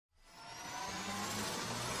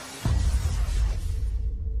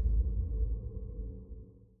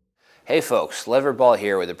Hey folks, Volleyball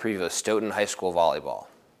here with a preview of Stoughton High School Volleyball.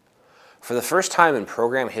 For the first time in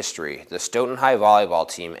program history, the Stoughton High volleyball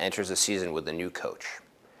team enters the season with a new coach.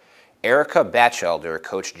 Erica Batchelder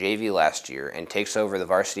coached JV last year and takes over the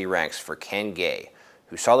varsity ranks for Ken Gay,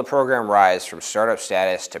 who saw the program rise from startup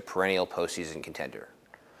status to perennial postseason contender.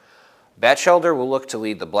 Batchelder will look to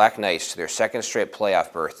lead the Black Knights to their second straight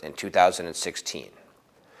playoff berth in 2016.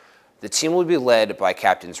 The team will be led by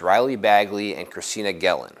captains Riley Bagley and Christina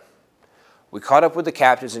Gelin. We caught up with the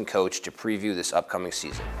captains and coach to preview this upcoming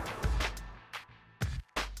season.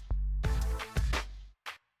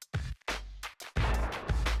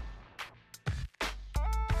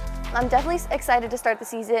 I'm definitely excited to start the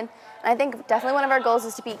season. And I think definitely one of our goals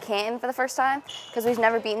is to beat Canton for the first time because we've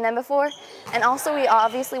never beaten them before. And also we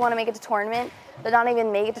obviously want to make it to tournament, but not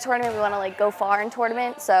even make it to tournament. We want to go far in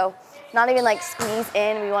tournament. So not even squeeze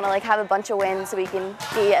in. We want to have a bunch of wins so we can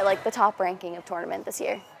be at the top ranking of tournament this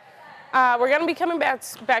year. We're going to be coming back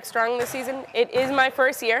strong this season. It is my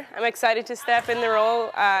first year. I'm excited to step in the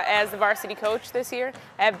role as the varsity coach this year.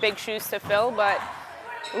 I have big shoes to fill, but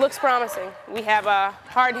it looks promising. We have a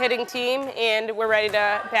hard-hitting team, and we're ready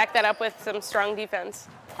to back that up with some strong defense.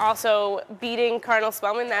 Also, beating Cardinal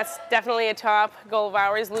Spellman, that's definitely a top goal of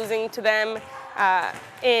ours. Losing to them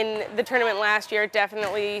in the tournament last year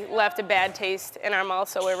definitely left a bad taste in our mouth,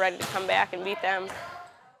 so we're ready to come back and beat them.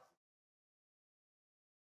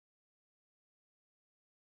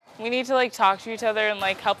 We need to talk to each other and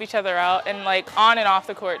help each other out, and on and off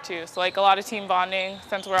the court too. So a lot of team bonding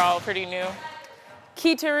since we're all pretty new.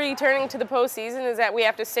 Key to returning to the postseason is that we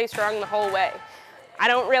have to stay strong the whole way. I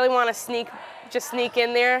don't really want to just sneak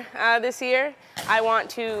in there this year. I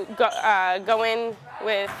want to go in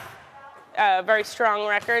with a very strong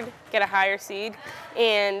record, get a higher seed,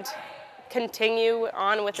 and continue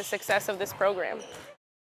on with the success of this program.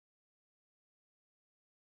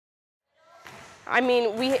 I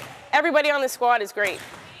mean, everybody on the squad is great.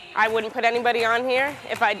 I wouldn't put anybody on here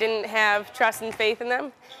if I didn't have trust and faith in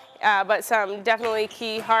them. But some definitely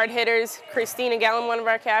key hard hitters, Christina Gelin, one of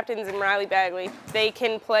our captains, and Riley Bagley. They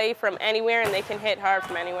can play from anywhere and they can hit hard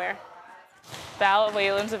from anywhere.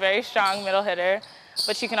 Gelin's a very strong middle hitter,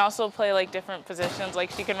 but she can also play different positions.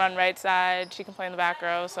 She can run right side, she can play in the back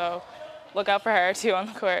row, so look out for her too on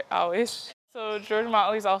the court always. So Georgia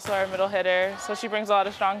Motley's also our middle hitter, so she brings a lot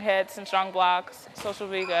of strong hits and strong blocks, so she'll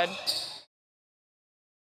be good.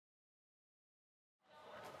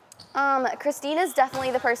 Christina's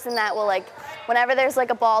definitely the person that will whenever there's a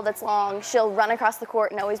ball that's long, she'll run across the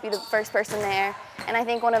court and always be the first person there. And I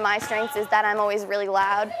think one of my strengths is that I'm always really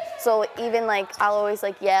loud. So even I'll always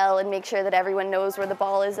yell and make sure that everyone knows where the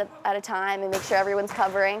ball is at a time and make sure everyone's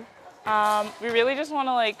covering. We really just want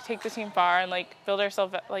to take the team far and build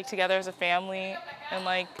ourselves together as a family,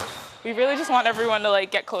 and we really just want everyone to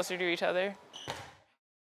get closer to each other.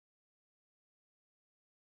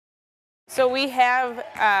 So we have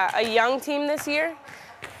a young team this year,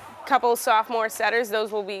 a couple sophomore setters.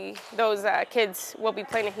 Those kids will be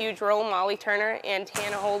playing a huge role, Molly Turner and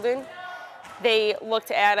Hannah Holden. They look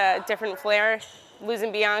to add a different flair.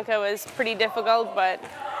 Losing Bianca was pretty difficult, but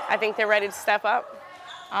I think they're ready to step up.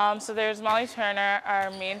 So there's Molly Turner,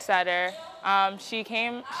 our main setter. She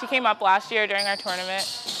came up last year during our tournament,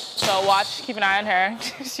 so keep an eye on her.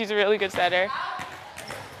 She's a really good setter.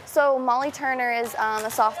 So Molly Turner is a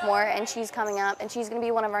sophomore, and she's coming up, and she's going to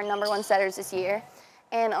be one of our #1 setters this year.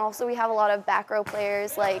 And also we have a lot of back row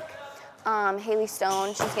players Haley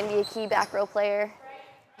Stone. She's going to be a key back row player.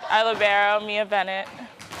 Isla Barrow, Mia Bennett.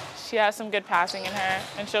 She has some good passing in her,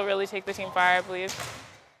 and she'll really take the team far, I believe.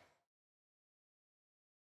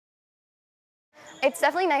 It's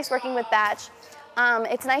definitely nice working with Batch.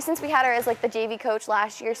 It's nice since we had her as the JV coach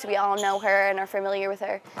last year, so we all know her and are familiar with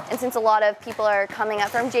her. And since a lot of people are coming up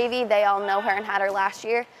from JV, they all know her and had her last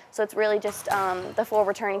year. So it's really just the 4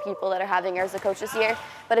 returning people that are having her as a coach this year.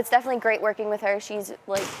 But it's definitely great working with her. She's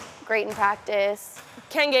great in practice.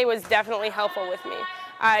 Ken Gay was definitely helpful with me.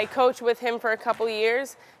 I coached with him for a couple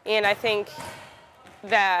years, and I think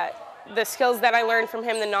that the skills that I learned from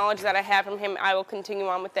him, the knowledge that I have from him, I will continue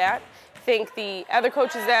on with that. I think the other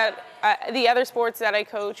coaches the other sports that I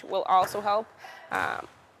coach will also help.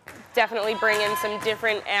 Definitely bring in some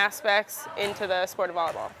different aspects into the sport of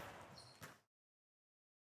volleyball.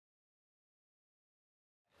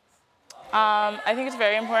 I think it's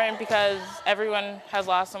very important because everyone has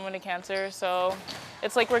lost someone to cancer, so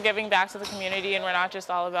it's we're giving back to the community and we're not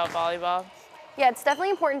just all about volleyball. Yeah, it's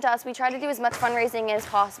definitely important to us. We try to do as much fundraising as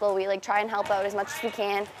possible. We try and help out as much as we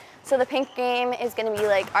can. So the pink game is going to be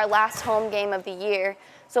our last home game of the year.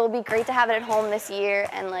 So it'll be great to have it at home this year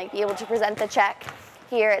and be able to present the check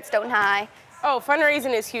here at Stoughton High Oh,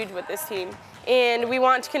 fundraising is huge with this team. And we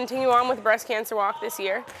want to continue on with Breast Cancer Walk this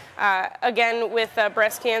year. Again, with a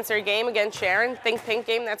breast cancer game against Sharon, Think Pink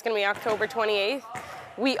game, that's going to be October 28th.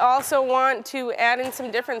 We also want to add in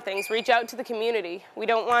some different things, reach out to the community. We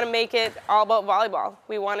don't want to make it all about volleyball.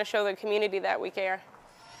 We want to show the community that we care.